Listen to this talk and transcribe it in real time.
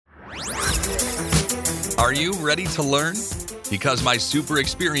Are you ready to learn? Because my super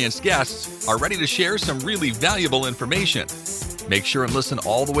experienced guests are ready to share some really valuable information. Make sure and listen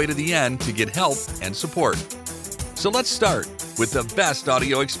all the way to the end to get help and support. So let's start with the best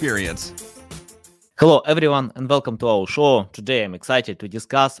audio experience. Hello everyone and welcome to our show. Today I'm excited to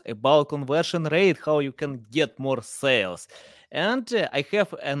discuss about conversion rate, how you can get more sales. And I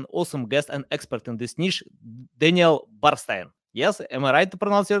have an awesome guest and expert in this niche, Daniel Burstein. Yes, am I right to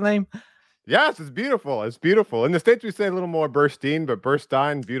pronounce your name? Yes, it's beautiful. It's beautiful. In the States, we say a little more Burstein, but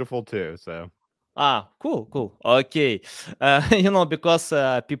Burstein, beautiful too. So, Cool. Okay. Because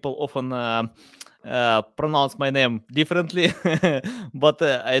people often pronounce my name differently, but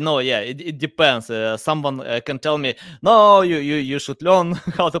I know, it depends. Someone can tell me, no, you should learn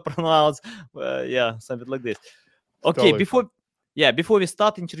how to pronounce, something like this. Okay, totally before we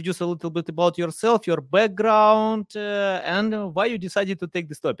start, introduce a little bit about yourself, your background, and why you decided to take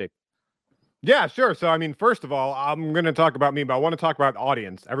this topic. Yeah, sure. So, first of all, I'm going to talk about me, but I want to talk about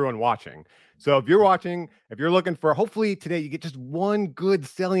audience, everyone watching. So if you're watching, if you're looking for, hopefully today you get just one good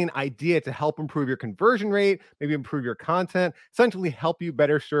selling idea to help improve your conversion rate, maybe improve your content, essentially help you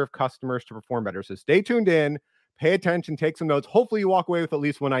better serve customers to perform better. So stay tuned in, pay attention, take some notes. Hopefully you walk away with at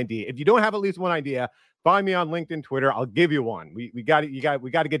least one idea. If you don't have at least one idea, find me on LinkedIn, Twitter. I'll give you one. We got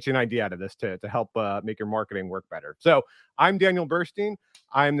to get you an idea out of this to help make your marketing work better. So I'm Daniel Burstein.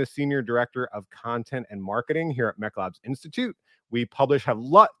 I'm the Senior Director of Content and Marketing here at MECLabs Institute. We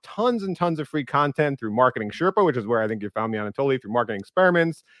have tons and tons of free content through Marketing Sherpa, which is where I think you found me, Anatoly, through Marketing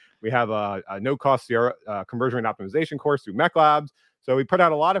Experiments. We have a no-cost conversion rate optimization course through MECLabs. So we put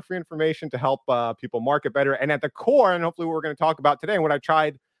out a lot of free information to help people market better. And at the core, and hopefully what we're going to talk about today, and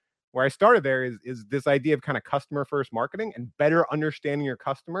where I started there is this idea of kind of customer-first marketing and better understanding your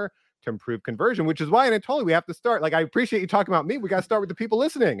customer to improve conversion, which is why, and I told you we have to start. Like, I appreciate you talking about me. We got to start with the people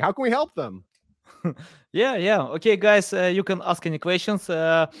listening. How can we help them? Yeah. Okay, guys, you can ask any questions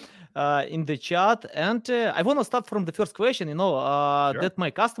in the chat. And I want to start from the first question, Sure. that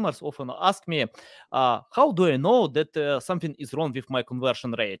my customers often ask me, how do I know that something is wrong with my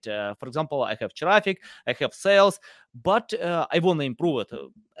conversion rate? For example, I have traffic, I have sales, but I want to improve it.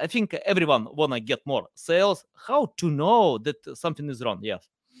 I think everyone want to get more sales. How to know that something is wrong? Yes.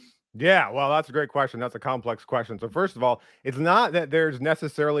 Yeah, well, that's a great question. That's a complex question. So first of all, it's not that there's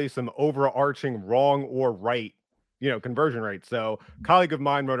necessarily some overarching wrong or right, conversion rate. So a colleague of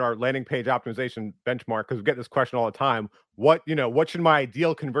mine wrote our landing page optimization benchmark because we get this question all the time. What should my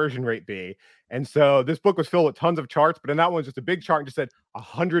ideal conversion rate be? And so this book was filled with tons of charts, but in that one, just a big chart and just said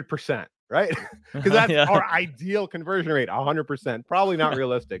 100%. Right? Because that's our ideal conversion rate, 100%. Probably not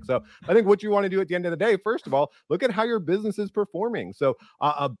realistic. So I think what you want to do at the end of the day, first of all, look at how your business is performing. So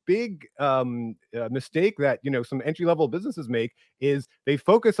a big mistake that, some entry-level businesses make is they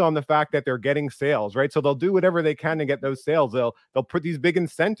focus on the fact that they're getting sales, right? So they'll do whatever they can to get those sales. They'll put these big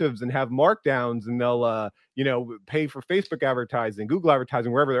incentives and have markdowns, and they'll pay for Facebook advertising, Google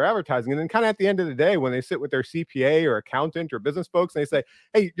advertising, wherever they're advertising. And then kind of at the end of the day, when they sit with their CPA or accountant or business folks, and they say,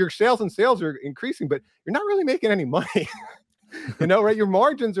 hey, your sales are increasing, but you're not really making any money. Right? Your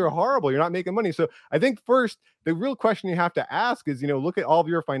margins are horrible. You're not making money. So I think first, the real question you have to ask is, look at all of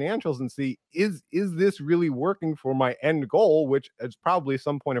your financials and see, is this really working for my end goal, which is probably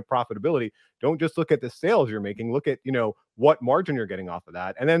some point of profitability. Don't just look at the sales you're making. Look at, what margin you're getting off of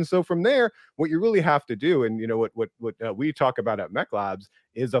that. And then so from there, what you really have to do, and what we talk about at MECLabs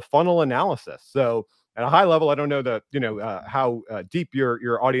is a funnel analysis. So at a high level, I don't know how deep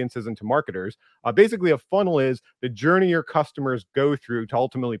your audience is into marketers. Basically, a funnel is the journey your customers go through to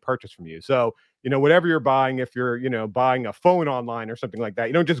ultimately purchase from you. So, whatever you're buying, if you're, buying a phone online or something like that,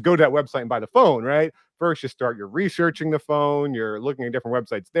 you don't just go to that website and buy the phone, right? First, you're researching the phone, you're looking at different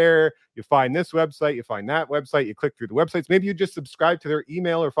websites there, you find this website, you find that website, you click through the websites. Maybe you just subscribe to their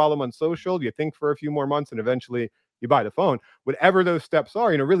email or follow them on social, you think for a few more months, and eventually you buy the phone. Whatever those steps are,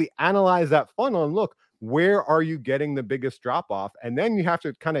 really analyze that funnel and look, where are you getting the biggest drop off? And then you have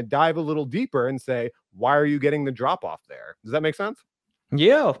to kind of dive a little deeper and say, why are you getting the drop off there? Does that make sense?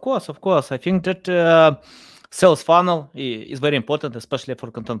 Yeah, of course. I think that sales funnel is very important, especially for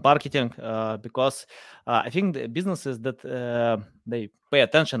content marketing, because I think the businesses that they pay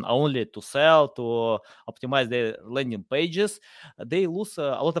attention only to sell, to optimize their landing pages, they lose a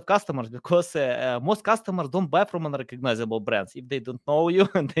lot of customers because most customers don't buy from unrecognizable brands. If they don't know you,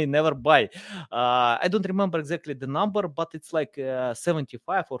 they never buy. I don't remember exactly the number, but it's like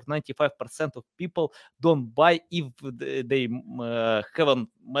 75 or 95% of people don't buy if they haven't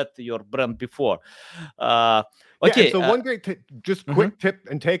met your brand before. Okay. So one great quick tip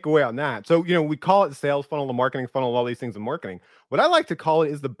and takeaway on that. So, we call it the sales funnel, the marketing funnel, all these things in marketing. What I like to call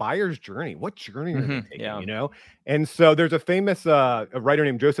it is the buyer's journey. What journey are they taking, And so there's a famous a writer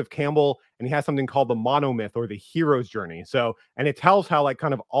named Joseph Campbell, and he has something called the monomyth or the hero's journey. So, and it tells how like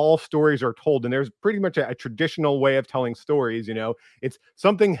kind of all stories are told. And there's pretty much a traditional way of telling stories, It's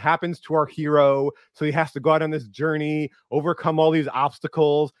something happens to our hero. So he has to go out on this journey, overcome all these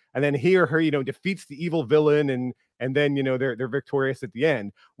obstacles, and then he or her, defeats the evil villain, and then they're victorious at the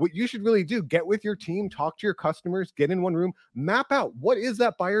end. What you should really do, get with your team, talk to your customers, get in one room, map out what is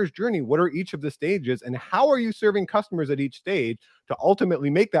that buyer's journey, what are each of the stages, and how are you serving customers at each stage to ultimately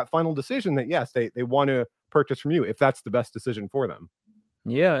make that final decision that yes, they want to purchase from you if that's the best decision for them.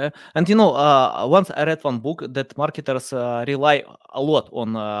 Yeah, and once I read one book that marketers rely a lot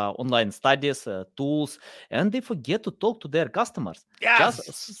on online studies, tools, and they forget to talk to their customers.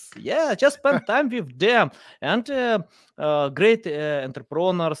 Yes. Just spend time with them. And great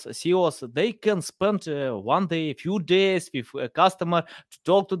entrepreneurs, CEOs, they can spend one day, few days with a customer to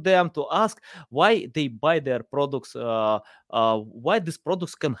talk to them, to ask why they buy their products, why these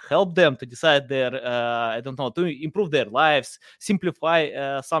products can help them to decide to improve their lives, simplify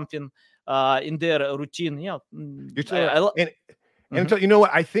something in their routine. And so, you know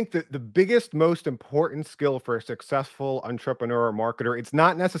what? I think that the biggest, most important skill for a successful entrepreneur or marketer, it's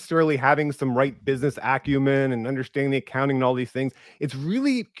not necessarily having some right business acumen and understanding the accounting and all these things. It's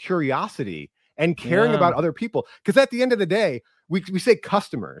really curiosity and caring about other people. Because at the end of the day, we say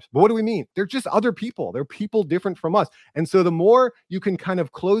customers, but what do we mean? They're just other people. They're people different from us. And so the more you can kind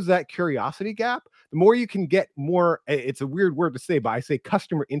of close that curiosity gap, the more you can get more, it's a weird word to say, but I say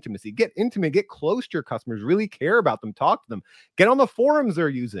customer intimacy. Get intimate, get close to your customers, really care about them, talk to them, get on the forums they're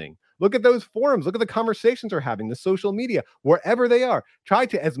using. Look at those forums, look at the conversations they're having, the social media, wherever they are. Try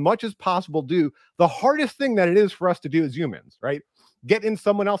to, as much as possible, do the hardest thing that it is for us to do as humans, right? Get in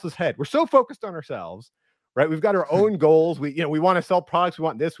someone else's head. We're so focused on ourselves, right? We've got our own goals. We want to sell products. We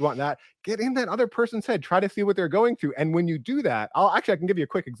want this, we want that. Get in that other person's head. Try to see what they're going through. And when you do that, I can give you a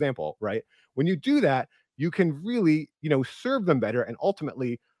quick example, right? When you do that, you can really, serve them better and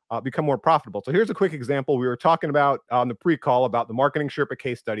ultimately become more profitable. So here's a quick example. We were talking about on the pre-call about the Marketing Sherpa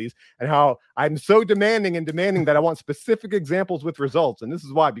case studies and how I'm so demanding that I want specific examples with results. And this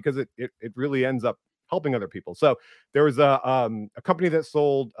is why, because it really ends up helping other people. So there was a company that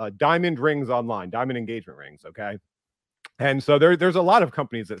sold diamond rings online, diamond engagement rings. Okay. And so there's a lot of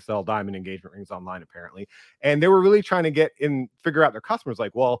companies that sell diamond engagement rings online, apparently. And they were really trying to figure out their customers,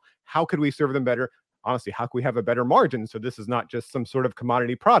 like, well, how could we serve them better? Honestly, how can we have a better margin? So this is not just some sort of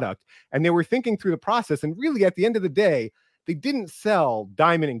commodity product. And they were thinking through the process. And really, at the end of the day, they didn't sell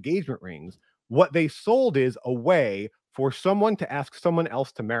diamond engagement rings. What they sold is a way for someone to ask someone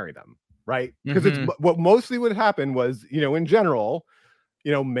else to marry them. Right? Because it's what mostly would happen was, in general,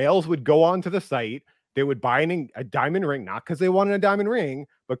 males would go onto the site, they would buy a diamond ring, not because they wanted a diamond ring,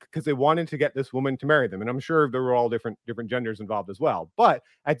 but because they wanted to get this woman to marry them. And I'm sure there were all different genders involved as well. But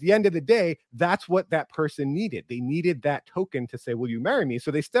at the end of the day, that's what that person needed. They needed that token to say, will you marry me?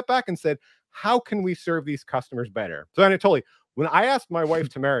 So they stepped back and said, how can we serve these customers better? So Anatoly, when I asked my wife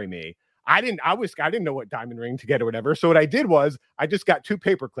to marry me, I didn't know what diamond ring to get or whatever. So what I did was I just got 2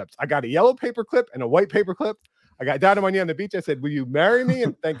 paper clips. I got a yellow paper clip and a white paper clip. I got down on my knee on the beach. I said, will you marry me?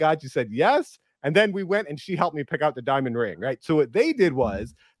 And thank God she said yes. And then we went and she helped me pick out the diamond ring, right? So what they did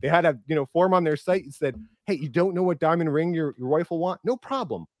was they had a form on their site and said, hey, you don't know what diamond ring your wife will want? No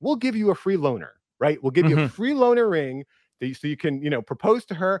problem. We'll give you a free loaner, right? We'll give you a free loaner ring so you can, propose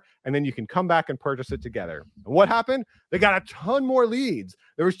to her and then you can come back and purchase it together. And what happened? They got a ton more leads.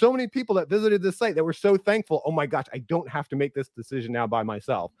 There were so many people that visited the site that were so thankful. Oh my gosh, I don't have to make this decision now by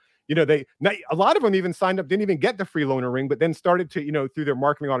myself. A lot of them even signed up, didn't even get the free loaner ring, but then started to, through their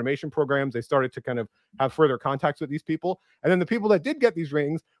marketing automation programs, they started to kind of have further contacts with these people. And then the people that did get these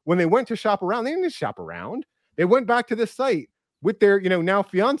rings, when they went to shop around, they didn't just shop around. They went back to this site with their, now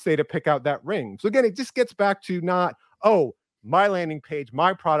fiance to pick out that ring. So again, it just gets back to not, oh, my landing page,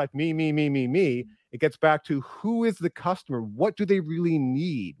 my product, me. It gets back to who is the customer? What do they really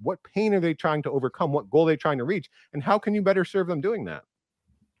need? What pain are they trying to overcome? What goal are they trying to reach? And how can you better serve them doing that?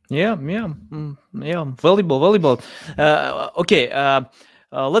 Valuable. Okay.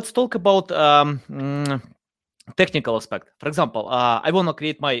 Let's talk about technical aspect. For example, I want to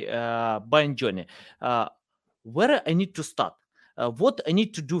create my buying journey. Where I need to start? What I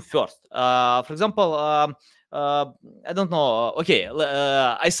need to do first? For example, I don't know. Okay,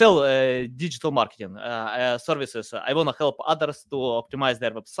 I sell digital marketing services. I want to help others to optimize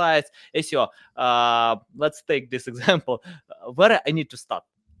their websites, SEO. Let's take this example. Where I need to start?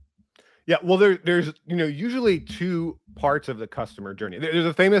 Yeah, well, there's usually two parts of the customer journey. There's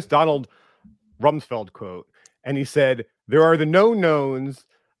a famous Donald Rumsfeld quote, and he said, "There are the known knowns,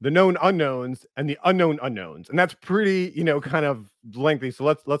 the known unknowns, and the unknown unknowns." And that's pretty, kind of lengthy. So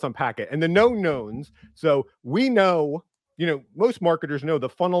let's unpack it. And the known knowns. So we know, most marketers know the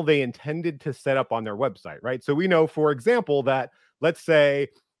funnel they intended to set up on their website, right? So we know, for example, that let's say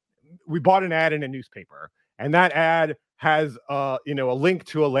we bought an ad in a newspaper, and that ad has a link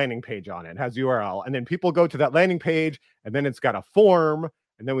to a landing page on it, has URL, and then people go to that landing page, and then it's got a form,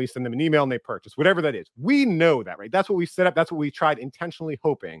 and then we send them an email and they purchase whatever that is. We know that, right? That's what we set up. That's what we tried intentionally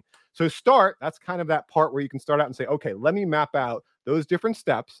hoping. So that's kind of that part where you can start out and say, okay, let me map out those different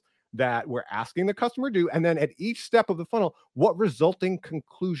steps that we're asking the customer to do. And then at each step of the funnel, what resulting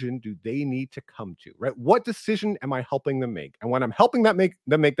conclusion do they need to come to, right? What decision am I helping them make? And when I'm helping them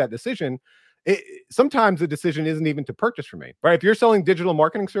make that decision, sometimes the decision isn't even to purchase from me, right? If you're selling digital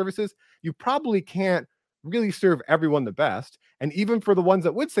marketing services, you probably can't really serve everyone the best. And even for the ones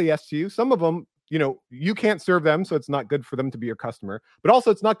that would say yes to you, some of them, you can't serve them. So it's not good for them to be your customer, but also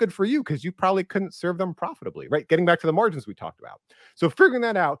it's not good for you because you probably couldn't serve them profitably, right? Getting back to the margins we talked about. So figuring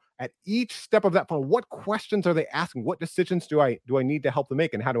that out at each step of that funnel, what questions are they asking? What decisions do I need to help them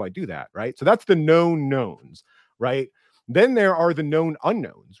make? And how do I do that, right? So that's the known knowns, right? Then there are the known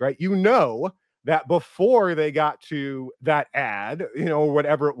unknowns, right? That before they got to that ad, or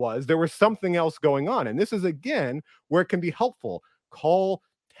whatever it was, there was something else going on. And this is, again, where it can be helpful. Call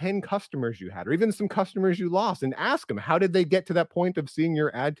 10 customers you had, or even some customers you lost, and ask them, how did they get to that point of seeing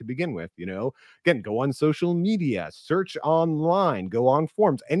your ad to begin with? Again, go on social media, search online, go on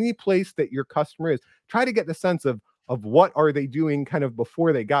forums, any place that your customer is. Try to get the sense of what are they doing kind of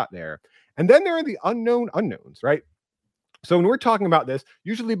before they got there. And then there are the unknown unknowns, right? So when we're talking about this,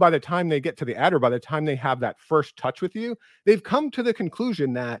 usually by the time they get to the ad, or by the time they have that first touch with you, they've come to the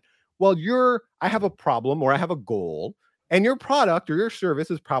conclusion that, well, I have a problem, or I have a goal, and your product or your service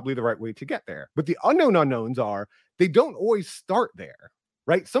is probably the right way to get there. But the unknown unknowns are, they don't always start there,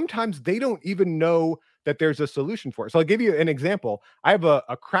 right? Sometimes they don't even know that there's a solution for it. So I'll give you an example. I have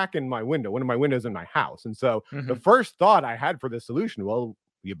a crack in my window, one of my windows in my house. And so the first thought I had for this solution, well,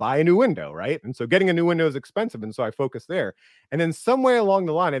 you buy a new window, right? And so getting a new window is expensive. And so I focused there. And then somewhere along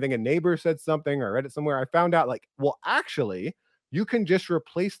the line, I think a neighbor said something, or I read it somewhere, I found out actually, you can just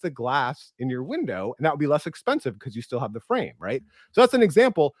replace the glass in your window, and that would be less expensive because you still have the frame, right? So that's an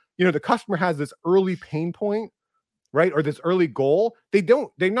example. The customer has this early pain point, right? Or this early goal.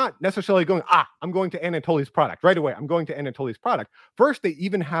 They're not necessarily going, I'm going to Anatoly's product right away. I'm going to Anatoly's product. First, they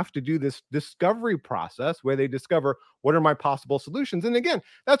even have to do this discovery process where they discover, what are my possible solutions? And again,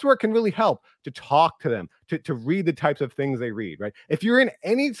 that's where it can really help to talk to them, to read the types of things they read, right? If you're in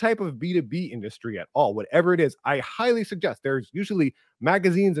any type of B2B industry at all, whatever it is, I highly suggest there's usually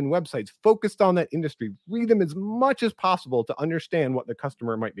magazines and websites focused on that industry. Read them as much as possible to understand what the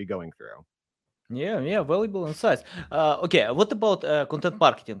customer might be going through. Yeah, valuable insights. Okay, what about content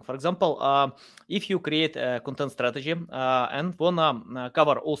marketing? For example, if you create a content strategy and wanna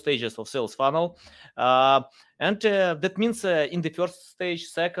cover all stages of sales funnel, and that means in the first stage,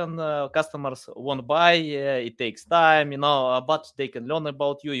 second, customers won't buy. It takes time, but they can learn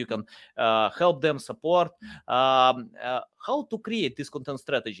about you. You can help them, support. How to create this content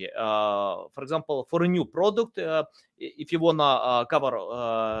strategy? For example, for a new product, if you wanna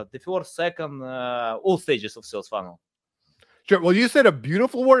cover the first, second, all stages of sales funnel. Sure. Well, you said a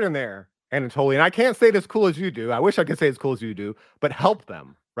beautiful word in there, Anatoly, and I can't say it as cool as you do. I wish I could say it as cool as you do, but help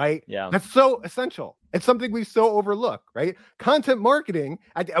them, right? Yeah. That's so essential. It's something we so overlook, right? Content marketing,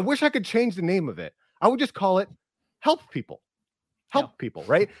 I wish I could change the name of it. I would just call it help people. Help people,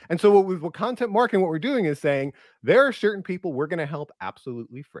 right? And so what content marketing, what we're doing is saying, there are certain people we're going to help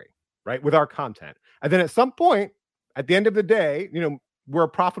absolutely free, right? With our content. And then at some point, at the end of the day, we're a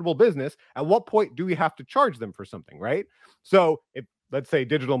profitable business. At what point do we have to charge them for something, right? So if, let's say,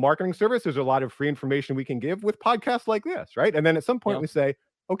 digital marketing service, there's a lot of free information we can give with podcasts like this, right? And then at some point we say,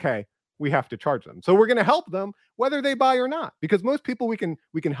 okay, we have to charge them. So we're going to help them whether they buy or not, because most people we can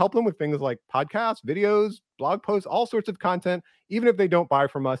help them with things like podcasts, videos, blog posts, all sorts of content, even if they don't buy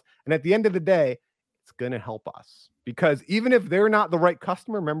from us. And at the end of the day, it's going to help us, because even if they're not the right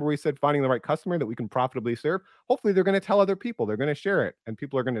customer, remember we said finding the right customer that we can profitably serve, hopefully they're going to tell other people, they're going to share it, and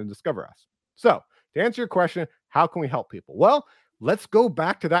people are going to discover us. So to answer your question, how can we help people? Well, let's go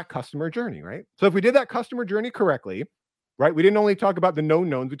back to that customer journey, right? So if we did that customer journey correctly, right? We didn't only talk about the known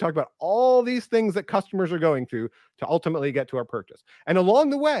knowns, we talked about all these things that customers are going through to ultimately get to our purchase. And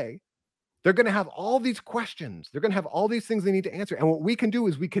along the way, they're going to have all these questions. They're going to have all these things they need to answer. And what we can do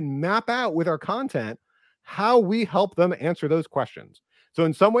is we can map out with our content how we help them answer those questions. So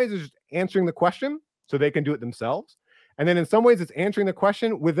in some ways, it's just answering the question so they can do it themselves. And then in some ways, it's answering the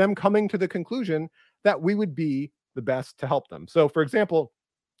question with them coming to the conclusion that we would be the best to help them. So for example,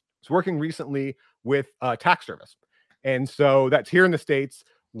 I was working recently with a tax service. And so that's here in the States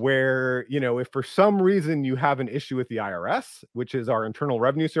where, if for some reason you have an issue with the IRS, which is our internal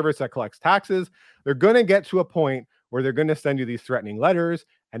revenue service that collects taxes, they're going to get to a point where they're going to send you these threatening letters,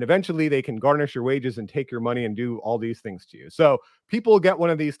 and eventually they can garnish your wages and take your money and do all these things to you. So people get one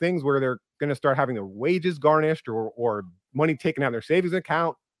of these things where they're going to start having their wages garnished or money taken out of their savings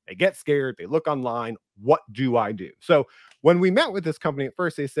account. They get scared. They look online. What do I do? So when we met with this company at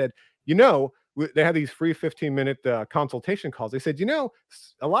first, they said, they have these free 15-minute consultation calls. They said,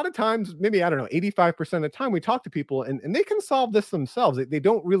 a lot of times, maybe, 85% of the time we talk to people and they can solve this themselves. They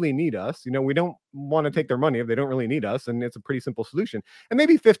don't really need us. We don't want to take their money if they don't really need us. And it's a pretty simple solution. And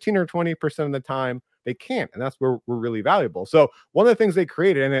maybe 15 or 20% of the time they can't. And that's where we're really valuable. So one of the things they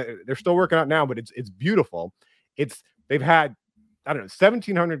created, and they're still working on it now, but it's beautiful. They've had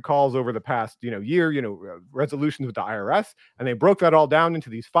 1,700 calls over the past, year, resolutions with the IRS. And they broke that all down into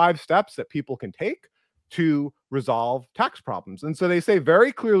these 5 steps that people can take to resolve tax problems. And so they say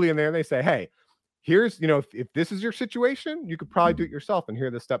very clearly in there, they say, hey, here's, if this is your situation, you could probably do it yourself. And here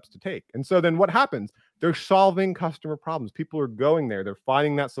are the steps to take. And so then what happens? They're solving customer problems. People are going there. They're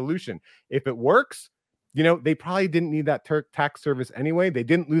finding that solution. If it works, they probably didn't need that tax service anyway. They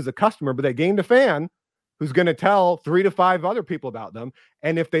didn't lose a customer, but they gained a fan who's going to tell 3 to 5 other people about them.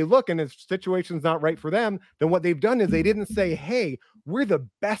 And if they look and the situation's not right for them, then what they've done is they didn't say, hey, we're the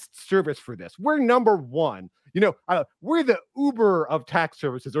best service for this. We're number one. We're the Uber of tax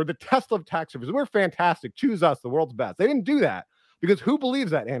services or the Tesla of tax services. We're fantastic. Choose us, the world's best. They didn't do that because who believes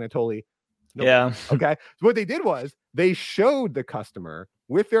that, Anatoly? Nobody. Yeah. Okay. So what they did was they showed the customer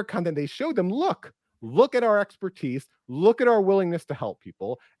with their content. They showed them, look at our expertise, look at our willingness to help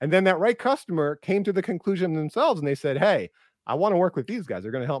people. And then that right customer came to the conclusion themselves and they said, hey, I want to work with these guys.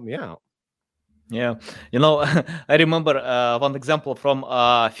 They're going to help me out. Yeah, I remember one example from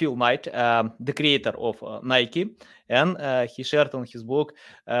Phil Knight, the creator of Nike, and he shared on his book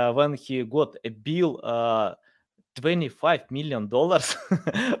when he got a bill $25 million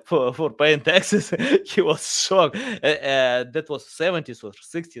for paying taxes. He was shocked. That was 70s or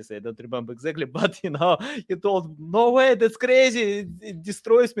 60s. I don't remember exactly, but he told, no way, that's crazy. It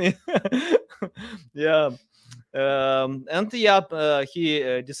destroys me. Yeah.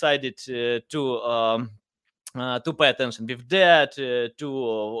 He decided to pay attention with that,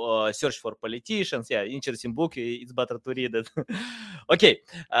 to search for politicians. Yeah, interesting book. It's better to read it. Okay.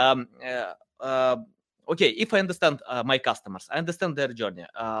 Okay, if I understand my customers, I understand their journey,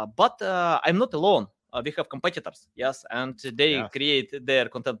 but I'm not alone. We have competitors, yes, and they create their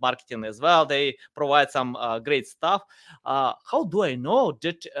content marketing as well. They provide some great stuff. How do I know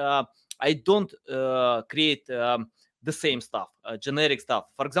that I don't create the same stuff, generic stuff?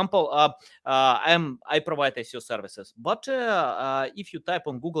 For example, I provide SEO services, but if you type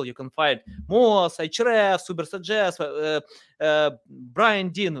on Google, you can find Moz, Ahrefs, Ubersuggest, Brian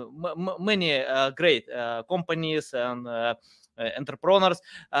Dean, many great companies and entrepreneurs.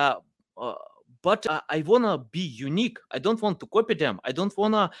 But I want to be unique. I don't want to copy them. I don't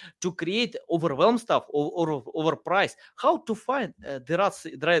want to create overwhelm stuff or overprice. How to find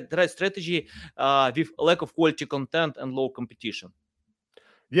the right strategy with lack of quality content and low competition?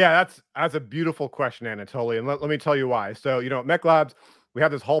 Yeah, that's a beautiful question, Anatoly. And let me tell you why. So, at Mech Labs, we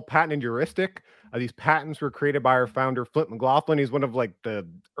have this whole patented heuristic. These patents were created by our founder, Flint McLaughlin. He's one of the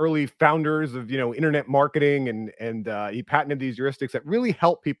early founders of, internet marketing. And he patented these heuristics that really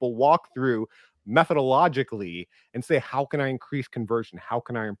help people walk through methodologically and say, how can I increase conversion? How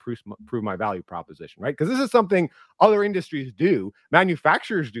can I improve my value proposition, right? Because this is something other industries do.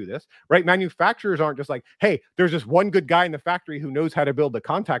 Manufacturers do this, right? Manufacturers aren't just like, hey, there's just one good guy in the factory who knows how to build the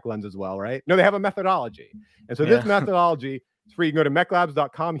contact lens as well, right? No, they have a methodology. And so this methodology is free. You can go to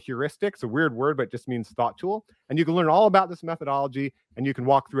mechlabs.com. Heuristics, a weird word, but it just means thought tool. And you can learn all about this methodology and you can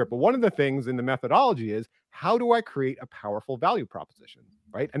walk through it. But one of the things in the methodology is, how do I create a powerful value proposition,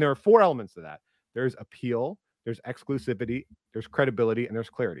 right? And there are 4 elements to that. There's appeal, there's exclusivity, there's credibility, and there's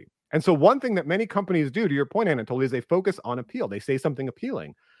clarity. And so one thing that many companies do, to your point, Anatoly, is they focus on appeal. They say something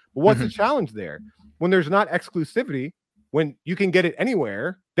appealing. But what's the challenge there? When there's not exclusivity, when you can get it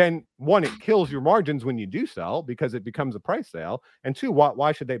anywhere, then 1, it kills your margins when you do sell because it becomes a price sale. And 2,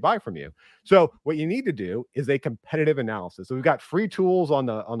 why should they buy from you? So what you need to do is a competitive analysis. So we've got free tools on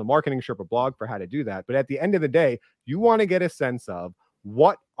the Marketing Sherpa blog for how to do that. But at the end of the day, you want to get a sense of,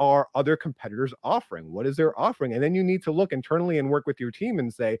 what are other competitors offering? What is their offering? And then you need to look internally and work with your team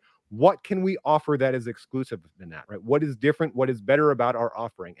and say, what can we offer that is exclusive than that, right? What is different? What is better about our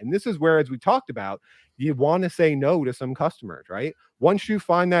offering? And this is where, as we talked about, you want to say no to some customers, right? Once you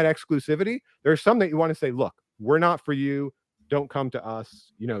find that exclusivity, there's some that you want to say, look, we're not for you. Don't come to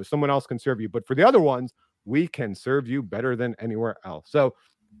us. Someone else can serve you. But for the other ones, we can serve you better than anywhere else. So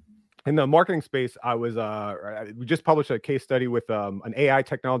in the marketing space, we just published a case study with an AI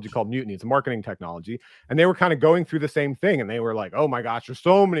technology called Mutiny. It's a marketing technology, and they were kind of going through the same thing. And they were like, "Oh my gosh, there's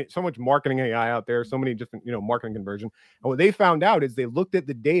so much marketing AI out there, so many different marketing conversion." And what they found out is they looked at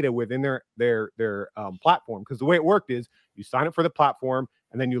the data within their platform, because the way it worked is you sign up for the platform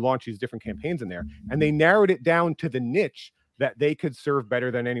and then you launch these different campaigns in there, and they narrowed it down to the niche that they could serve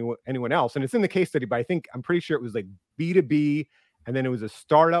better than anyone else. And it's in the case study, but I'm pretty sure it was like B2B. And then it was a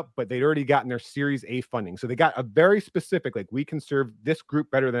startup, but they'd already gotten their Series A funding. So they got a very specific, like, we can serve this group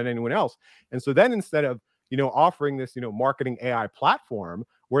better than anyone else. And so then instead of, offering this, marketing AI platform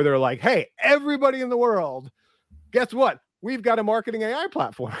where they're like, hey, everybody in the world, guess what? We've got a marketing AI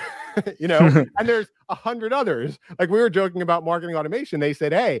platform, and there's 100 others. Like, we were joking about marketing automation. They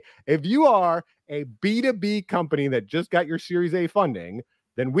said, hey, if you are a B2B company that just got your Series A funding,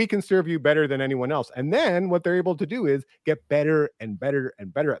 then we can serve you better than anyone else. And then what they're able to do is get better and better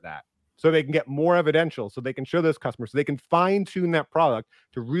and better at that. So they can get more evidential, so they can show those customers, so they can fine tune that product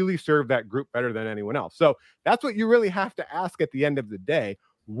to really serve that group better than anyone else. So that's what you really have to ask at the end of the day.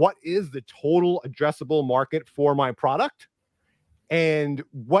 What is the total addressable market for my product? And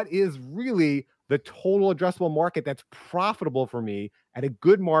what is really the total addressable market that's profitable for me at a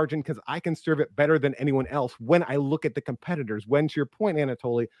good margin, because I can serve it better than anyone else when I look at the competitors. When, to your point,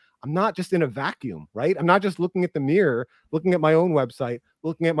 Anatoly, I'm not just in a vacuum, right? I'm not just looking at the mirror, looking at my own website,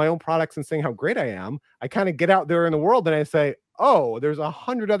 looking at my own products and saying how great I am. I kind of get out there in the world and I say, oh, there's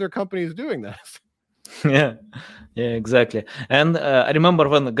 100 other companies doing this. Yeah, exactly. And I remember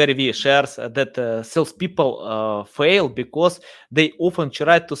when Gary Vee shares that salespeople fail because they often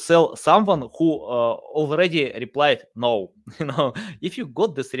try to sell someone who already replied no. If you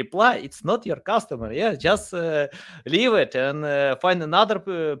got this reply, it's not your customer. Yeah, just leave it and find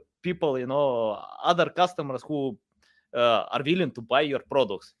another people, other customers who are willing to buy your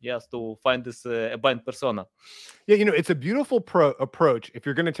products. Yes, to find this buying persona. Yeah, it's a beautiful approach if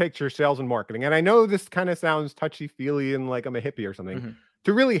you're going to take to your sales and marketing. And I know this kind of sounds touchy-feely and like I'm a hippie or something,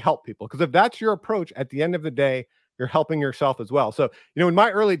 to really help people. Because if that's your approach, at the end of the day, you're helping yourself as well. So, in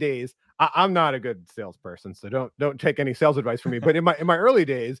my early days, I'm not a good salesperson, so don't take any sales advice from me. But in my early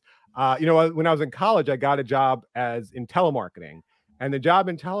days, when I was in college, I got a job in telemarketing. And the job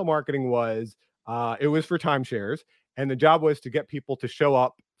in telemarketing was, it was for timeshares. And the job was to get people to show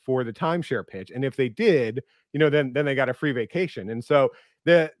up for the timeshare pitch. And if they did, then they got a free vacation. And so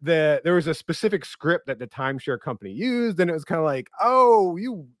there was a specific script that the timeshare company used. And it was kind of like,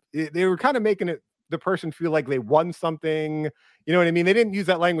 they were kind of making the person feel like they won something. You know what I mean? They didn't use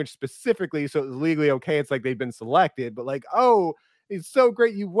that language specifically, so it was legally okay. It's like they've been selected, but like, oh, it's so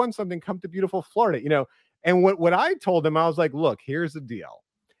great. You won something. Come to beautiful Florida, And what I told them, I was like, look, here's the deal.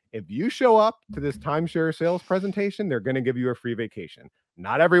 If you show up to this timeshare sales presentation, they're going to give you a free vacation.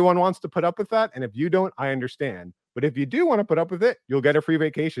 Not everyone wants to put up with that. And if you don't, I understand. But if you do want to put up with it, you'll get a free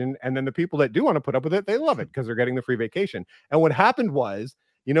vacation. And then the people that do want to put up with it, they love it because they're getting the free vacation. And what happened was,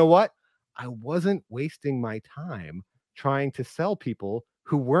 you know what? I wasn't wasting my time trying to sell people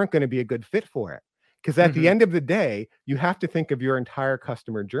who weren't going to be a good fit for it. Because at the end of the day, you have to think of your entire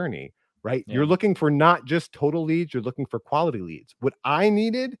customer journey. Right? Yeah. You're looking for not just total leads, you're looking for quality leads. What I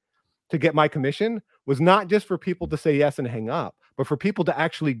needed to get my commission was not just for people to say yes and hang up, but for people to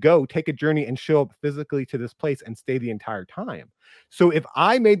actually go take a journey and show up physically to this place and stay the entire time. So if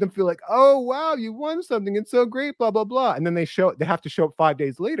I made them feel like, oh, wow, you won something, it's so great, blah, blah, blah. And then they have to show up 5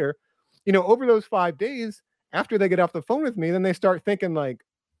 days later, over those 5 days, after they get off the phone with me, then they start thinking like,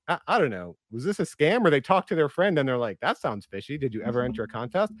 I don't know, was this a scam? Or they talk to their friend and they're like, that sounds fishy. Did you ever enter a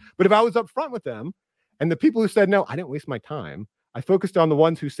contest? But if I was upfront with them and the people who said, no, I didn't waste my time, I focused on the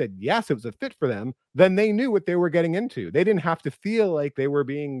ones who said, yes, it was a fit for them, then they knew what they were getting into. They didn't have to feel like they were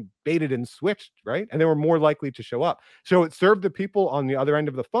being baited and switched, right? And they were more likely to show up. So it served the people on the other end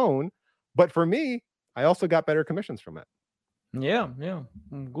of the phone. But for me, I also got better commissions from it. Yeah.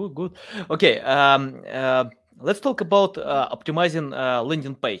 Good. Okay. Let's talk about optimizing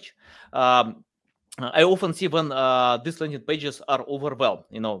landing page. I often see when these landing pages are overwhelmed,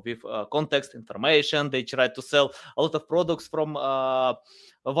 with context information. They try to sell a lot of products from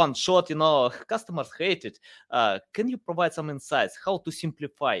one shot. Customers hate it. Can you provide some insights how to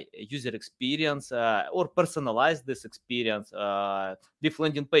simplify user experience or personalize this experience with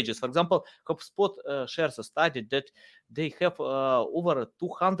landing pages? For example, HubSpot shares a study that they have over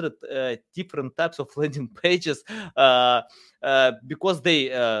 200 different types of landing pages. Because they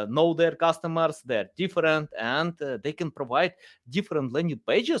know their customers, they're different, and they can provide different landing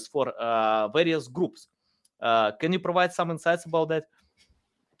pages for various groups. Can you provide some insights about that?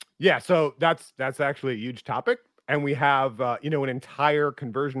 Yeah, so that's actually a huge topic. And we have, an entire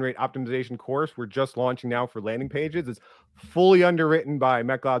conversion rate optimization course we're just launching now for landing pages. It's fully underwritten by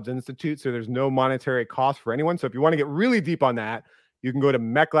MechLabs Institute, so there's no monetary cost for anyone. So if you want to get really deep on that, you can go to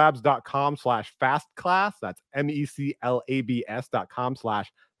mechlabs.com/fastclass. That's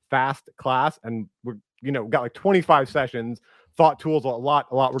MECLABS.com/fastclass. And we're, got like 25 sessions, thought tools, a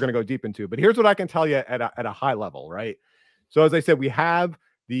lot we're going to go deep into. But here's what I can tell you at a high level, right? So as I said, we have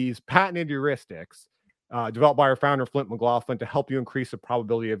these patented heuristics developed by our founder, Flint McLaughlin, to help you increase the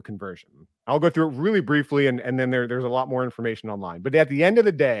probability of conversion. I'll go through it really briefly, and then there's a lot more information online. But at the end of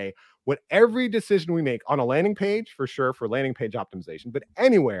the day, what every decision we make on a landing page, for sure, for landing page optimization, but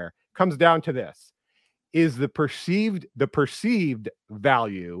anywhere, comes down to this: is the perceived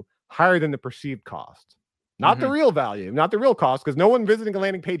value higher than the perceived cost? Not the real value, not the real cost, because no one visiting a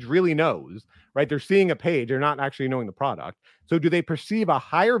landing page really knows, right? They're seeing a page, they're not actually knowing the product. So do they perceive a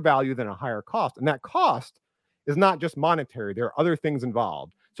higher value than a higher cost? And that cost is not just monetary. There are other things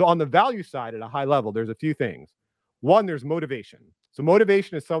involved. So on the value side, at a high level, there's a few things. One, there's motivation. So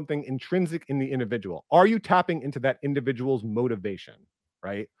motivation is something intrinsic in the individual. Are you tapping into that individual's motivation,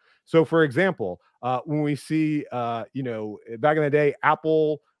 right? So for example, when we see, back in the day,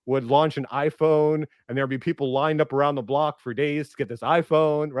 Apple would launch an iPhone and there'd be people lined up around the block for days to get this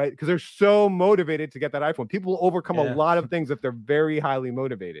iPhone, right? Because they're so motivated to get that iPhone. People will overcome a lot of things if they're very highly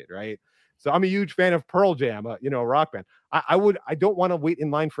motivated, right? So I'm a huge fan of Pearl Jam, a rock band. I don't want to wait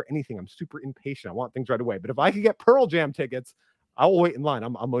in line for anything. I'm super impatient. I want things right away. But if I could get Pearl Jam tickets, I will wait in line.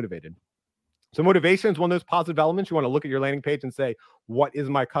 I'm motivated. So motivation is one of those positive elements. You want to look at your landing page and say, what is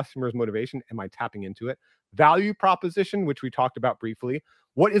my customer's motivation? Am I tapping into it? Value proposition, which we talked about briefly.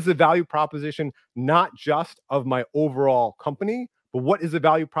 What is the value proposition, not just of my overall company, but what is the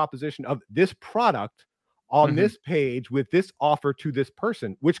value proposition of this product on this page with this offer to this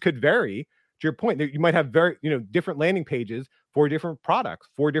person, which could vary. To your point, you might have very, different landing pages for different products,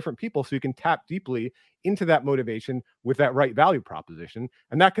 for different people. So you can tap deeply into that motivation with that right value proposition.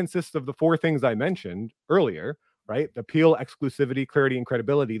 And that consists of the four things I mentioned earlier, right? Appeal, exclusivity, clarity, and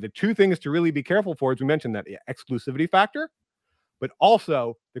credibility. The two things to really be careful for, as we mentioned, that exclusivity factor, but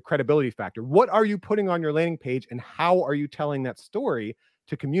also the credibility factor. What are you putting on your landing page and how are you telling that story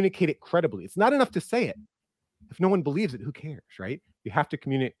to communicate it credibly? It's not enough to say it. If no one believes it, who cares, right? You have to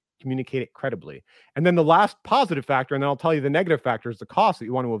communicate it credibly. And then the last positive factor, and then I'll tell you the negative factors, the cost that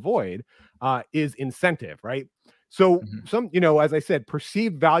you want to avoid, is incentive, right? So some, as I said,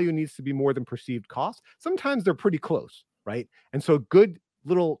 perceived value needs to be more than perceived cost. Sometimes they're pretty close, right? And so good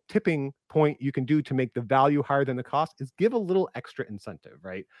little tipping point you can do to make the value higher than the cost is give a little extra incentive,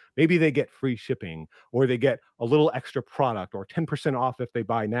 right? Maybe they get free shipping, or they get a little extra product, or 10% off if they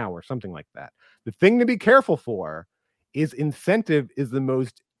buy now, or something like that. The thing to be careful for is incentive is the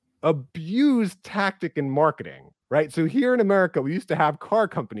most abused tactic in marketing, right? So here in America, we used to have car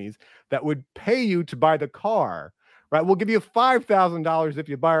companies that would pay you to buy the car, right? We'll give you $5,000 if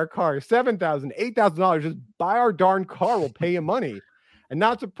you buy our car, $7,000, $8,000. Just buy our darn car. We'll pay you money. And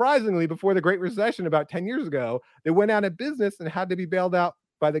not surprisingly, before the Great Recession about 10 years ago, they went out of business and had to be bailed out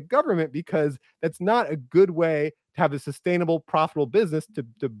by the government, because that's not a good way to have a sustainable, profitable business to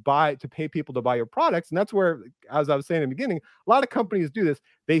pay people to buy your products. And that's where, as I was saying in the beginning, a lot of companies do this.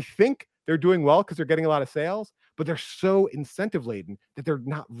 They think they're doing well because they're getting a lot of sales, but they're so incentive laden that they're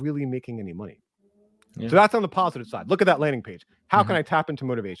not really making any money. Yeah. So that's on the positive side. Look at that landing page. How can I tap into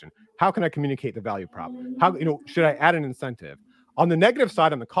motivation? How can I communicate the value prop? How, should I add an incentive? On the negative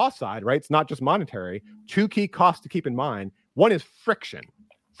side, on the cost side, right? It's not just monetary. Two key costs to keep in mind. One is friction.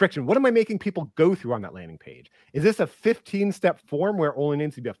 What am I making people go through on that landing page? Is this a 15-step form where it only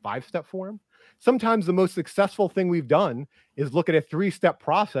needs to be a 5-step form? Sometimes the most successful thing we've done is look at a 3-step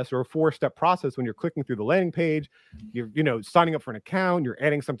process or a 4-step process when you're clicking through the landing page, you're signing up for an account, you're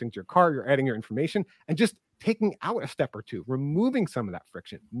adding something to your cart, you're adding your information, and just taking out a step or two, removing some of that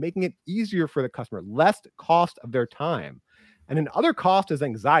friction, making it easier for the customer, less cost of their time. And another cost is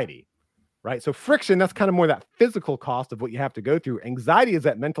anxiety. right? So friction, that's kind of more that physical cost of what you have to go through. Anxiety is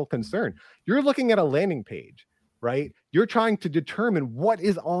that mental concern. You're looking at a landing page, right? You're trying to determine what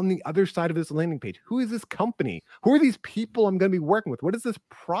is on the other side of this landing page. Who is this company? Who are these people I'm going to be working with? What is this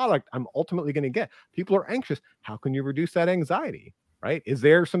product I'm ultimately going to get? People are anxious. How can you reduce that anxiety, right? Is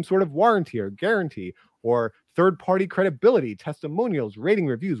there some sort of warranty or guarantee or third-party credibility, testimonials, rating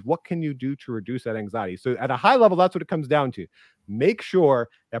reviews? What can you do to reduce that anxiety? So at a high level, that's what it comes down to. Make sure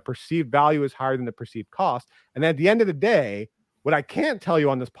that perceived value is higher than the perceived cost. And at the end of the day, what I can't tell you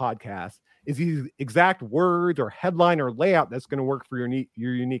on this podcast is these exact words or headline or layout that's going to work for your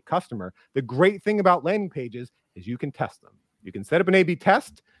unique customer. The great thing about landing pages is you can test them. You can set up an A/B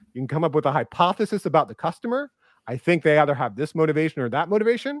test. You can come up with a hypothesis about the customer. I think they either have this motivation or that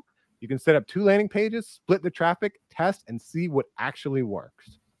motivation. You can set up 2 landing pages, split the traffic, test, and see what actually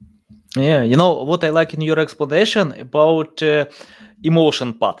works. Yeah, what I like in your explanation about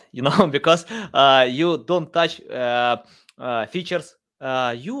emotion part, because you don't touch features.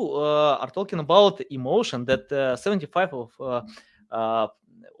 You are talking about emotion, that 75 of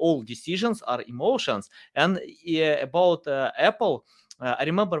all decisions are emotions. And about Apple, I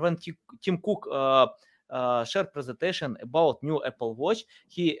remember when Tim Cook shared presentation about new Apple Watch,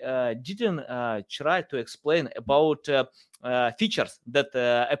 he didn't try to explain about features that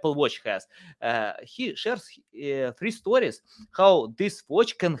Apple Watch has. He shares 3 stories how this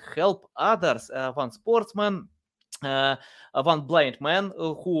watch can help others. One sportsman, one blind man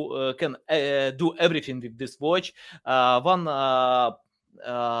who can do everything with this watch. One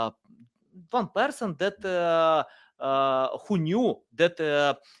person that who knew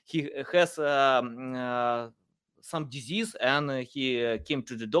that he has some disease and he came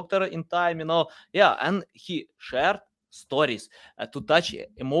to the doctor in time, and he shared stories to touch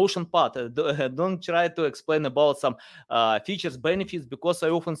emotion part. Don't try to explain about some features, benefits, because I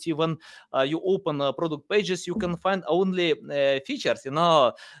often see when you open product pages, you can find only features,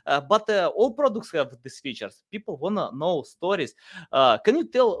 but all products have these features. People want to know stories. Can you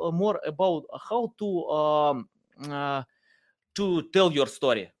tell more about how to tell your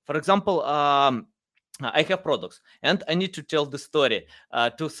story? For example, I have products and I need to tell the story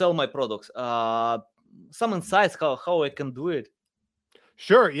to sell my products. Some insights how I can do it.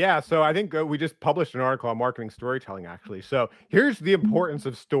 Sure. Yeah. So I think we just published an article on marketing storytelling, actually. So here's the importance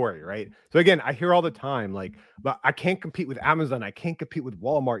of story, right? So again, I hear all the time, like, but I can't compete with Amazon. I can't compete with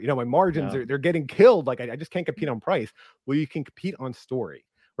Walmart. My margins they're getting killed. Like I just can't compete on price. Well, you can compete on story,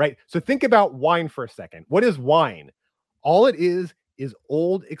 right? So think about wine for a second. What is wine? All it is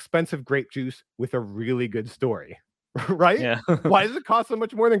old, expensive grape juice with a really good story. Right? Yeah. Why does it cost so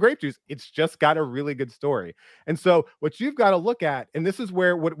much more than grape juice? It's just got a really good story. And so what you've got to look at, and this is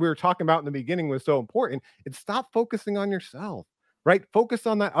where what we were talking about in the beginning was so important, is stop focusing on yourself, right? Focus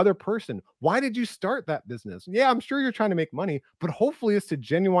on that other person. Why did you start that business? Yeah, I'm sure you're trying to make money, but hopefully it's to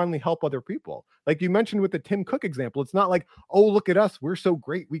genuinely help other people. Like you mentioned with the Tim Cook example, it's not like, oh, look at us, we're so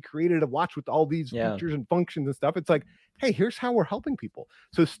great, we created a watch with all these features and functions and stuff. It's like, hey, here's how we're helping people.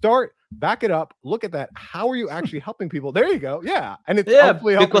 So back it up, look at that. How are you actually helping people? There you go. Yeah. And it's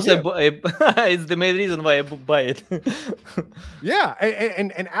hopefully because it's the main reason why I buy it. Yeah.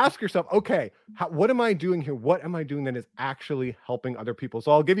 And ask yourself, okay, what am I doing here? What am I doing that is actually helping other people?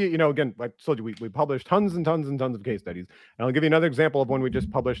 So I'll give you, again, like I told you, we published tons and tons and tons of case studies. And I'll give you another example of one we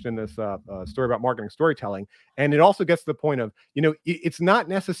just published in this story about marketing storytelling. And it also gets to the point of, it's not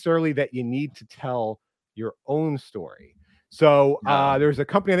necessarily that you need to tell your own story. So there's a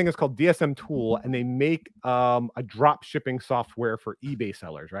company, I think it's called DSM Tool, and they make a drop shipping software for eBay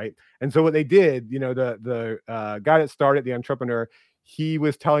sellers, right? And so what they did, the guy that started, the entrepreneur, he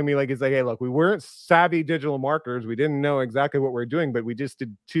was telling me, he's like, hey, look, we weren't savvy digital marketers. We didn't know exactly what we're doing, but we just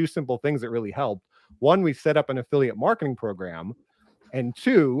did 2 simple things that really helped. 1, we set up an affiliate marketing program, and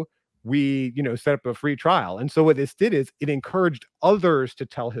 2, we, set up a free trial. And so what this did is it encouraged others to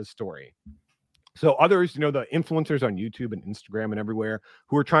tell his story. So others, the influencers on YouTube and Instagram and everywhere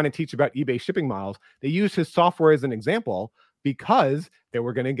who are trying to teach about eBay shipping miles, they use his software as an example because they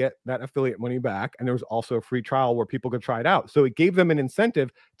were going to get that affiliate money back. And there was also a free trial where people could try it out. So it gave them an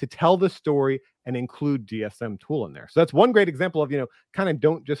incentive to tell the story and include DSM Tool in there. So that's one great example of, kind of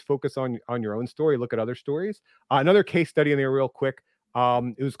don't just focus on your own story, look at other stories. Another case study in there real quick.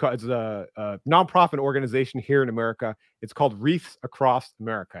 It's a nonprofit organization here in America. It's called Wreaths Across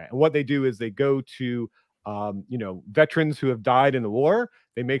America. And what they do is they go to, veterans who have died in the war.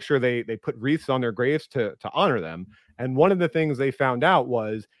 They make sure they put wreaths on their graves to honor them. And one of the things they found out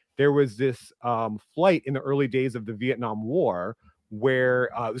was there was this flight in the early days of the Vietnam War where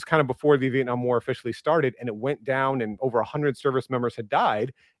it was kind of before the Vietnam War officially started, and it went down and over 100 service members had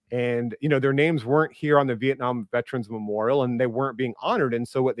died. and their names weren't here on the Vietnam Veterans Memorial, and they weren't being honored. And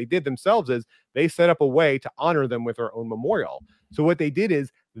so what they did themselves is they set up a way to honor them with their own memorial. So what they did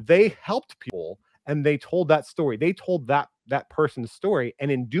is they helped people, and they told that story. They told that person's story, and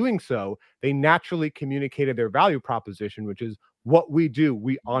in doing so, they naturally communicated their value proposition, which is what we do.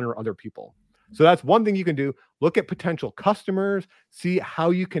 We honor other people. So that's one thing you can do. Look at potential customers, see how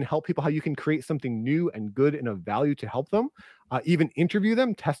you can help people, how you can create something new and good and of value to help them. Even interview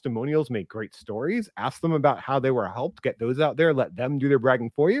them. Testimonials make great stories. Ask them about how they were helped. Get those out there. Let them do their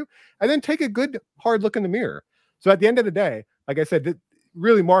bragging for you. And then take a good, hard look in the mirror. So at the end of the day, like I said,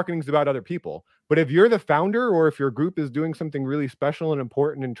 really marketing is about other people. But if you're the founder, or if your group is doing something really special and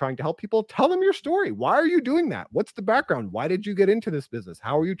important and trying to help people, tell them your story. Why are you doing that? What's the background? Why did you get into this business?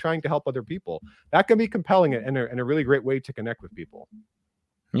 How are you trying to help other people? That can be compelling and a really great way to connect with people.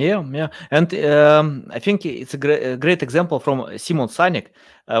 Yeah. And I think it's a great example from Simon Sinek.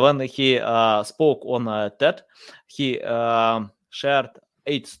 When he spoke on TED, he shared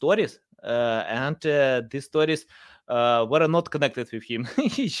 8 stories, and these stories were not connected with him.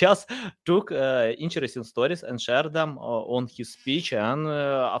 He just took interesting stories and shared them on his speech, and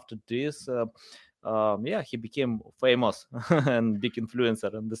after this, he became famous and big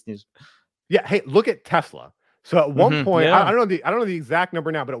influencer in this niche. Yeah. Hey, look at Tesla. So at one point, I don't know the exact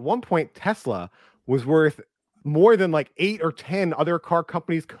number now, but at one point, Tesla was worth more than like 8 or 10 other car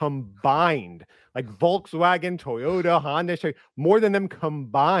companies combined, like Volkswagen, Toyota, Honda, more than them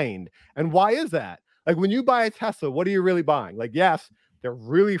combined. And why is that? Like, when you buy a Tesla, what are you really buying? Like, yes, they're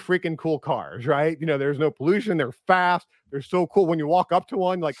really freaking cool cars, right? There's no pollution. They're fast. They're so cool. When you walk up to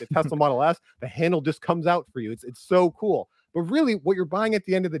one, like the Tesla Model S, the handle just comes out for you. It's so cool. But really, what you're buying at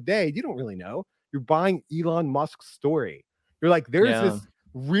the end of the day, you don't really know. You're buying Elon Musk's story. You're like, there's this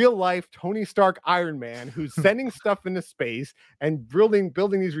real life Tony Stark Iron Man who's sending stuff into space and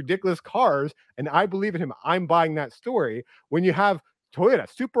building these ridiculous cars. And I believe in him. I'm buying that story. When you have Toyota,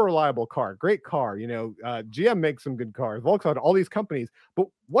 super reliable car, great car. GM makes some good cars, Volkswagen, all these companies. But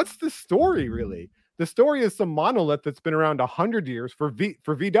what's the story really? The story is some monolith that's been around 100 years. For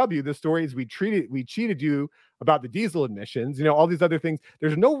VW, the story is we cheated you about the diesel emissions, all these other things.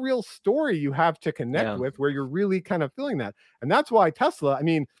 There's no real story you have to connect with where you're really kind of feeling that. And that's why Tesla,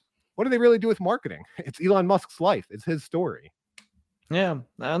 what do they really do with marketing? It's Elon Musk's life. It's his story. Yeah.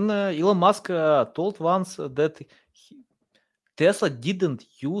 And Elon Musk told once that Tesla didn't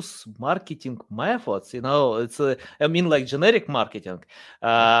use marketing methods, it's like generic marketing,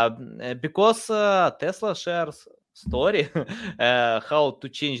 because Tesla shares story how to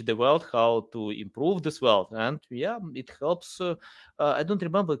change the world, how to improve this world, and it helps. I don't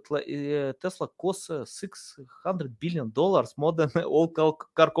remember. Tesla costs $600 billion more than all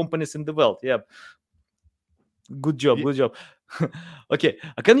car companies in the world. Yeah. Good job. Okay,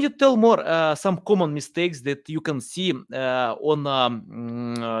 can you tell more some common mistakes that you can see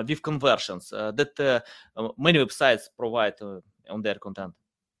on with conversions that many websites provide on their content?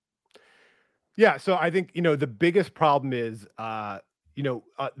 Yeah, so I think the biggest problem is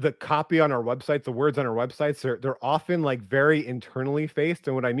the copy on our websites, the words on our websites, they're often like very internally faced.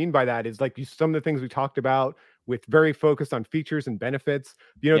 And what I mean by that is like some of the things we talked about, with very focused on features and benefits.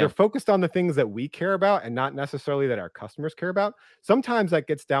 They're focused on the things that we care about and not necessarily that our customers care about. Sometimes that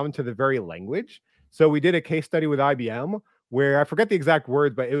gets down to the very language. So we did a case study with IBM where I forget the exact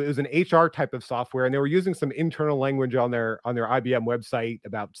words, but it was an HR type of software, and they were using some internal language on their IBM website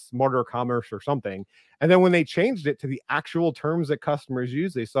about smarter commerce or something. And then when they changed it to the actual terms that customers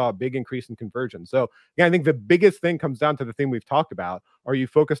use, they saw a big increase in conversion. So I think the biggest thing comes down to the thing we've talked about. Are you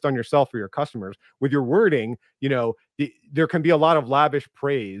focused on yourself or your customers? With your wording, there can be a lot of lavish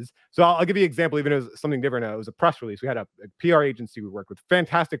praise. So I'll give you an example, even if it was something different. It was a press release. We had a PR agency we worked with,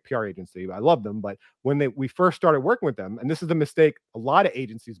 fantastic PR agency. I love them. But when we first started working with them, and this is the mistake a lot of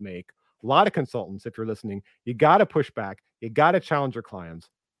agencies make, a lot of consultants, if you're listening, you got to push back. You got to challenge your clients.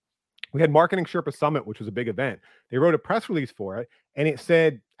 We had Marketing Sherpa Summit, which was a big event. They wrote a press release for it, and it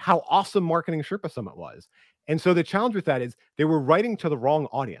said how awesome Marketing Sherpa Summit was. And so the challenge with that is they were writing to the wrong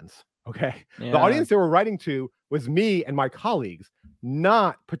audience. Okay. Yeah. The audience they were writing to was me and my colleagues,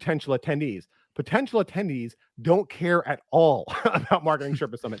 not potential attendees. Potential attendees don't care at all about Marketing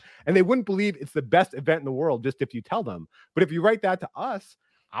Sherpa Summit, and they wouldn't believe it's the best event in the world just if you tell them. But if you write that to us,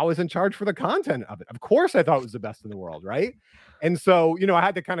 I was in charge for the content of it. Of course, I thought it was the best in the world, right? And so, I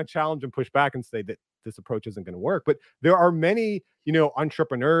had to kind of challenge and push back and say that this approach isn't going to work. But there are many,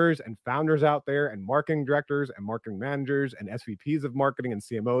 entrepreneurs and founders out there, and marketing directors and marketing managers and SVPs of marketing and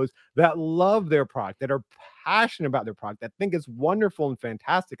CMOs that love their product, that are passionate about their product, that think it's wonderful and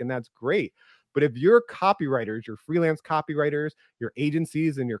fantastic, and that's great. But if your copywriters, your freelance copywriters, your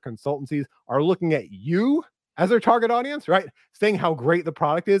agencies and your consultancies are looking at you as their target audience, right, saying how great the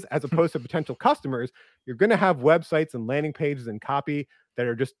product is as opposed to potential customers, you're going to have websites and landing pages and copy that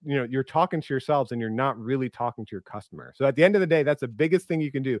are just, you're talking to yourselves and you're not really talking to your customer. So at the end of the day, that's the biggest thing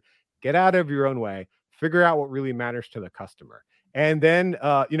you can do. Get out of your own way, figure out what really matters to the customer. And then,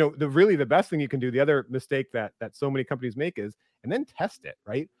 the best thing you can do, the other mistake that so many companies make is, and then test it,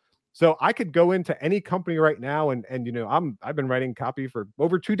 right? So I could go into any company right now and I've been writing copy for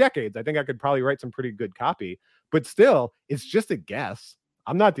over 2 decades. I think I could probably write some pretty good copy, but still, it's just a guess.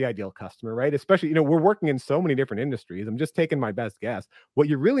 I'm not the ideal customer, right? Especially, we're working in so many different industries. I'm just taking my best guess. What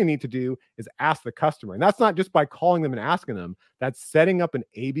you really need to do is ask the customer. And that's not just by calling them and asking them. That's setting up an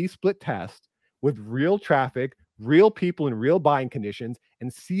A/B split test with real traffic, real people in real buying conditions,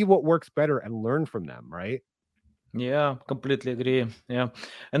 and see what works better and learn from them, right? Yeah, completely agree. Yeah.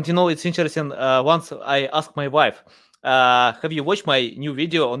 And it's interesting. Once I asked my wife, have you watched my new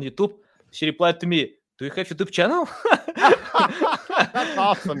video on YouTube? She replied to me, do you have YouTube channel? That's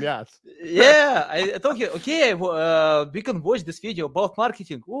awesome. Yes. Yeah. I told her, okay, we can watch this video about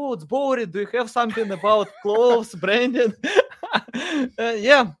marketing. Oh, it's boring. Do you have something about clothes, branding?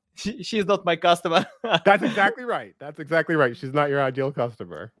 Yeah. She's not my customer. That's exactly right. She's not your ideal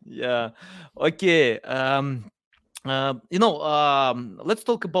customer. Yeah. Okay. Let's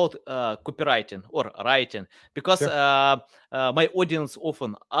talk about copywriting or writing, because Sure. My audience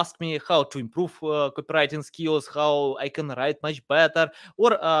often ask me how to improve copywriting skills, how I can write much better,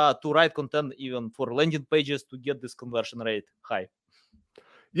 or to write content even for landing pages to get this conversion rate high.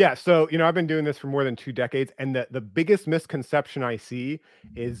 Yeah. So, I've been doing this for more than 2 decades. And the biggest misconception I see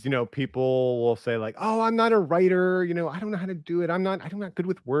is, people will say like, oh, I'm not a writer. I don't know how to do it. I'm not good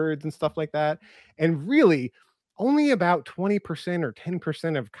with words and stuff like that. And really, only about 20% or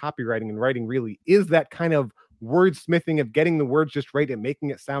 10% of copywriting and writing really is that kind of wordsmithing of getting the words just right and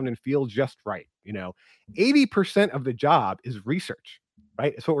making it sound and feel just right. 80% of the job is research,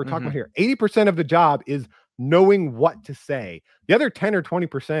 right? That's what we're talking about here. 80% of the job is knowing what to say. The other 10 or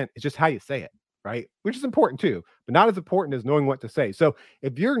 20% is just how you say it, right? Which is important too, but not as important as knowing what to say. So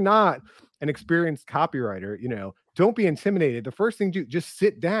if you're not an experienced copywriter, don't be intimidated. The first thing to do, just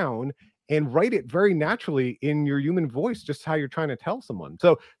sit down and write it very naturally in your human voice, just how you're trying to tell someone.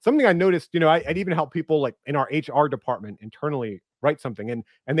 So something I noticed, I'd even help people like in our HR department internally write something, and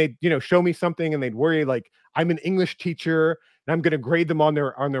they'd, show me something and they'd worry like I'm an English teacher and I'm going to grade them on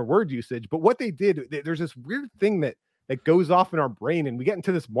their word usage. But what they did, there's this weird thing that goes off in our brain, and we get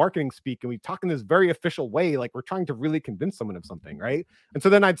into this marketing speak and we talk in this very official way, like we're trying to really convince someone of something, right? And so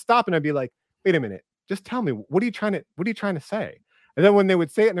then I'd stop and I'd be like, wait a minute, just tell me, what are you trying to say? And then when they would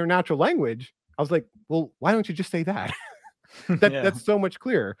say it in their natural language, I was like, well, why don't you just say that? That's so much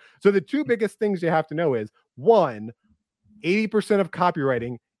clearer. So the 2 biggest things you have to know is, 1, 80% of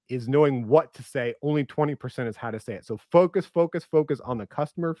copywriting is knowing what to say. Only 20% is how to say it. So focus on the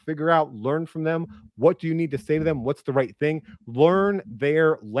customer, figure out, learn from them. What do you need to say to them? What's the right thing? Learn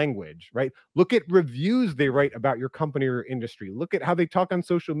their language, right? Look at reviews they write about your company or industry. Look at how they talk on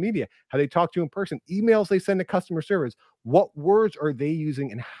social media, how they talk to you in person, emails they send to customer service. What words are they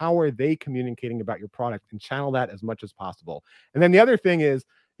using and how are they communicating about your product, and channel that as much as possible. And then the other thing is,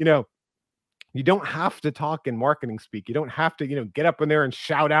 you don't have to talk in marketing speak. You don't have to, get up in there and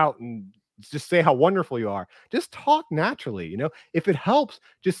shout out and just say how wonderful you are. Just talk naturally. If it helps,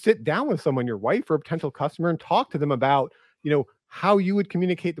 just sit down with someone, your wife or a potential customer, and talk to them about, how you would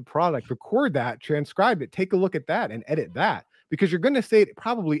communicate the product, record that, transcribe it, take a look at that and edit that, because you're going to say it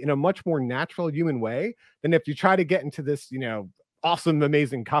probably in a much more natural human way than if you try to get into this, awesome,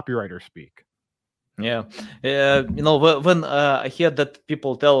 amazing copywriter speak. Yeah. When I hear that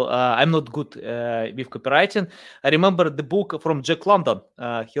people tell I'm not good with copywriting, I remember the book from Jack London.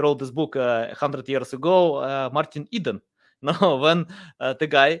 He wrote this book 100 years ago, Martin Eden. When the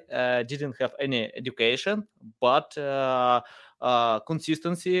guy didn't have any education, but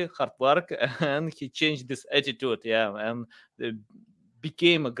consistency, hard work, and he changed this attitude. Yeah. And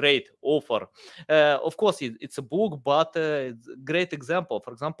became a great author. Of course, it's a book, but it's a great example.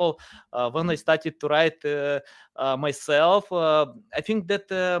 For example, when I started to write myself, I think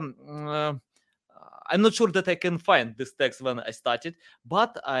that I'm not sure that I can find this text when I started,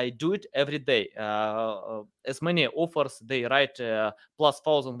 but I do it every day. As many authors, they write plus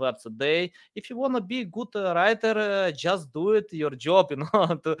 1,000 words a day. If you want to be a good writer, just do it, your job,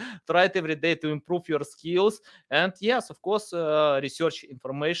 to write every day to improve your skills. And yes, of course, research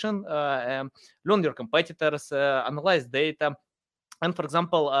information, learn your competitors, analyze data. And for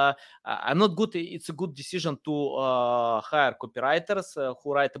example, I'm not good. It's a good decision to hire copywriters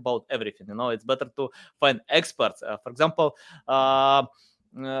who write about everything. It's better to find experts. For example,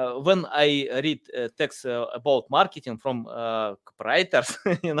 when I read texts about marketing from copywriters,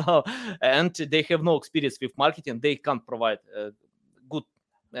 and they have no experience with marketing, they can't provide good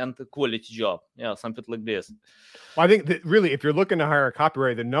and quality job. Yeah, something like this. Well, I think that really, if you're looking to hire a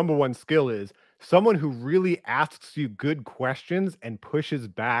copywriter, the number one skill is someone who really asks you good questions and pushes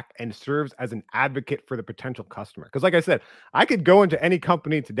back and serves as an advocate for the potential customer. Because like I said, I could go into any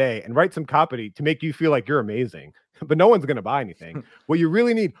company today and write some copy to make you feel like you're amazing, but no one's going to buy anything. What you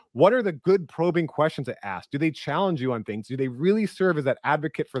really need, what are the good probing questions to ask? Do they challenge you on things? Do they really serve as that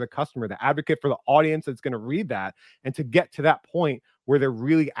advocate for the customer, the advocate for the audience that's going to read that? And to get to that point where they're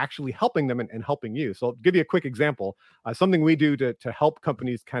really actually helping them and helping you. So I'll give you a quick example. Something we do to help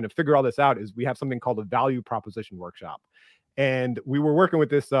companies kind of figure all this out is we have something called a value proposition workshop. And we were working with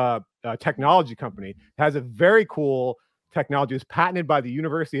this technology company. It has a very cool technology. It's patented by the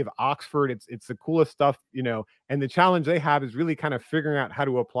University of Oxford. It's the coolest stuff, and the challenge they have is really kind of figuring out how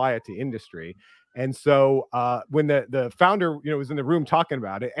to apply it to industry. And so when the founder, was in the room talking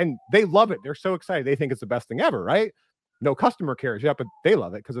about it, and they love it. They're so excited. They think it's the best thing ever, right? No customer cares yet, but they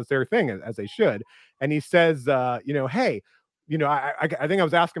love it because it's their thing, as they should. And he says, hey, I think I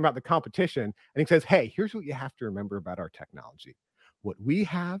was asking about the competition, and he says, hey, here's what you have to remember about our technology. What we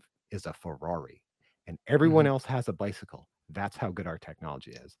have is a Ferrari, and everyone else has a bicycle. That's how good our technology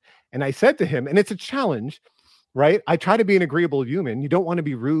is. And I said to him, and it's a challenge, right? I try to be an agreeable human. You don't want to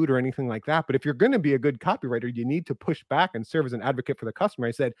be rude or anything like that. But if you're going to be a good copywriter, you need to push back and serve as an advocate for the customer.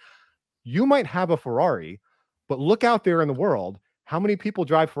 I said, you might have a Ferrari, but look out there in the world, how many people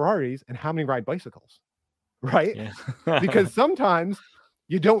drive Ferraris and how many ride bicycles, right? Yeah. Because sometimes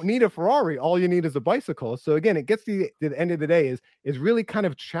you don't need a Ferrari. All you need is a bicycle. So again, it gets to the end of the day is really kind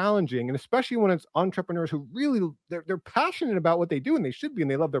of challenging. And especially when it's entrepreneurs who really, they're passionate about what they do, and they should be,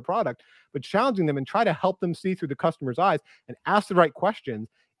 and they love their product, but challenging them and try to help them see through the customer's eyes and ask the right questions,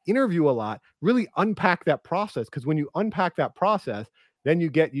 interview a lot, really unpack that process. Because when you unpack that process, then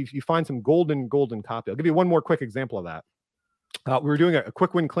you find some golden copy. I'll give you one more quick example of that. We were doing a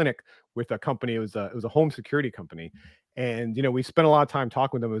quick win clinic with a company. It was a home security company, and we spent a lot of time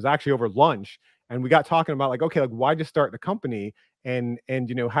talking with them. It was actually over lunch, and we got talking about why'd you start the company, and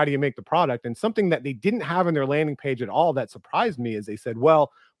how do you make the product? And something that they didn't have in their landing page at all that surprised me is they said,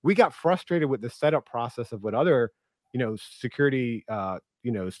 well, we got frustrated with the setup process of what other security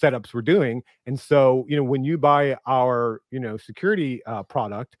setups we're doing. And so, when you buy our, security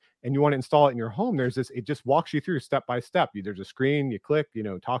product and you want to install it in your home, it just walks you through step by step. There's a screen, you click,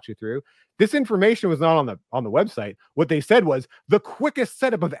 talks you through. This information was not on the website. What they said was the quickest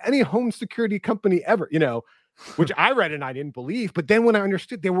setup of any home security company ever, which I read and I didn't believe. But then when I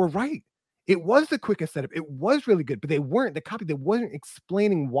understood, they were right. It was the quickest setup. It was really good, but they wasn't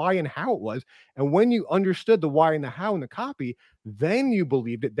explaining why and how it was. And when you understood the why and the how in the copy, then you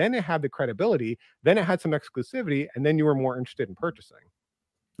believed it. Then it had the credibility. Then it had some exclusivity, and then you were more interested in purchasing.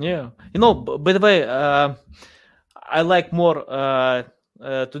 Yeah. By the way, I like more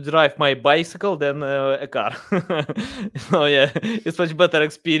to drive my bicycle than a car. Yeah, it's much better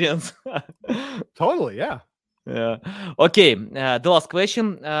experience. Totally, yeah. Yeah. Okay. The last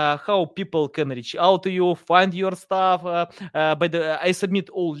question: how people can reach out to you, find your stuff? I submit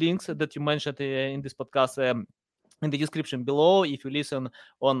all links that you mentioned in this podcast in the description below. If you listen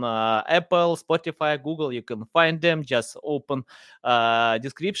on Apple, Spotify, Google, you can find them. Just open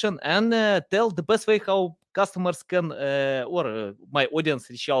description and tell the best way how customers can or my audience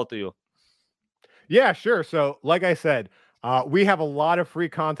reach out to you. Yeah, sure. So, like I said, we have a lot of free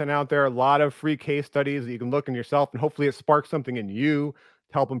content out there, a lot of free case studies that you can look in yourself, and hopefully it sparks something in you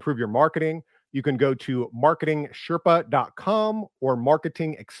to help improve your marketing. You can go to marketingsherpa.com or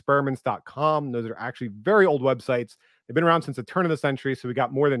marketingexperiments.com. Those are actually very old websites. They've been around since the turn of the century. So we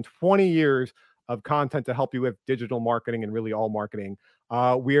got more than 20 years of content to help you with digital marketing and really all marketing.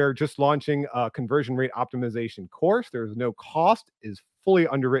 We are just launching a conversion rate optimization course. There's no cost, is fully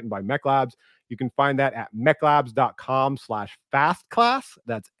underwritten by MECLabs. You can find that at meclabs.com/fastclass.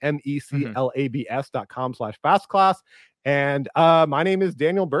 That's MECLABS.com/fastclass. And my name is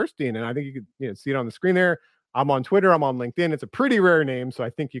Daniel Burstein, and I think you can see it on the screen there. I'm on Twitter. I'm on LinkedIn. It's a pretty rare name, so I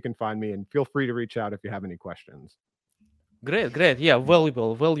think you can find me, and feel free to reach out if you have any questions. Great. Yeah,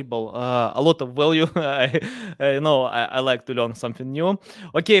 valuable. A lot of value. I like to learn something new.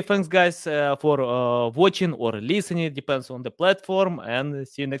 Okay, thanks guys for watching or listening. It depends on the platform, and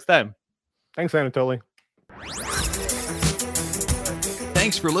see you next time. Thanks, Anatoly.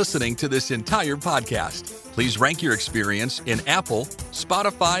 Thanks for listening to this entire podcast. Please rank your experience in Apple,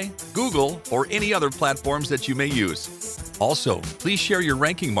 Spotify, Google, or any other platforms that you may use. Also, please share your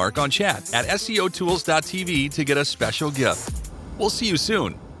ranking mark on chat at SEOtools.tv to get a special gift. We'll see you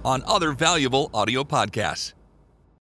soon on other valuable audio podcasts.